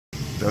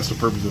That's the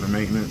purpose of the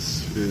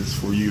maintenance, is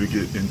for you to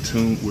get in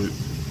tune with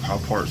how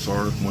parts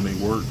are when they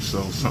work. So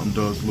if something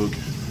does look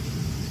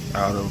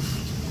out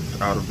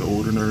of the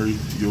ordinary,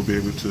 you'll be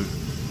able to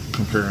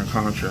compare and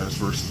contrast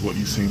versus what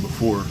you've seen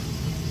before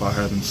by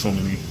having so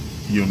many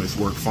units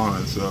work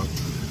fine. So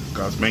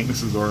guys,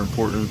 maintenances are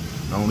important,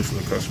 not only for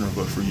the customer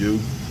but for you.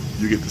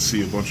 You get to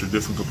see a bunch of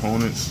different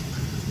components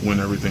when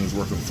everything's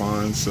working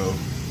fine, so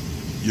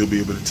you'll be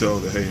able to tell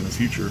that, hey, in the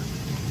future,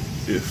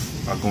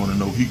 if I go on a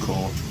no heat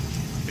call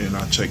and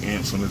I check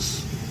amps on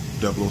this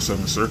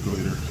 007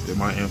 circulator, if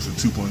my amps are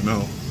 2.0,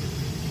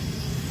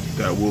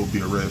 that will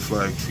be a red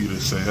flag for you to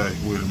say, hey,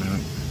 wait a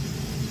minute,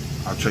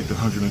 I checked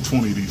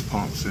 120 of these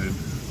pumps and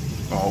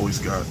I always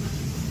got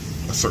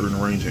a certain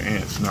range of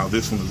amps. Now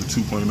this one is a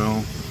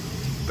 2.0.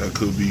 That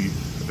could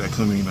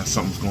mean that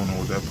something's going on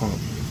with that pump.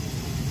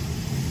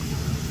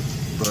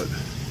 But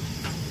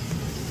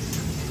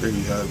there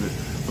you have it.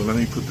 But let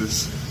me put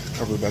this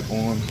cover back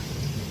on.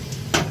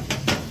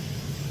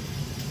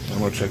 I'm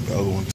gonna check the other one.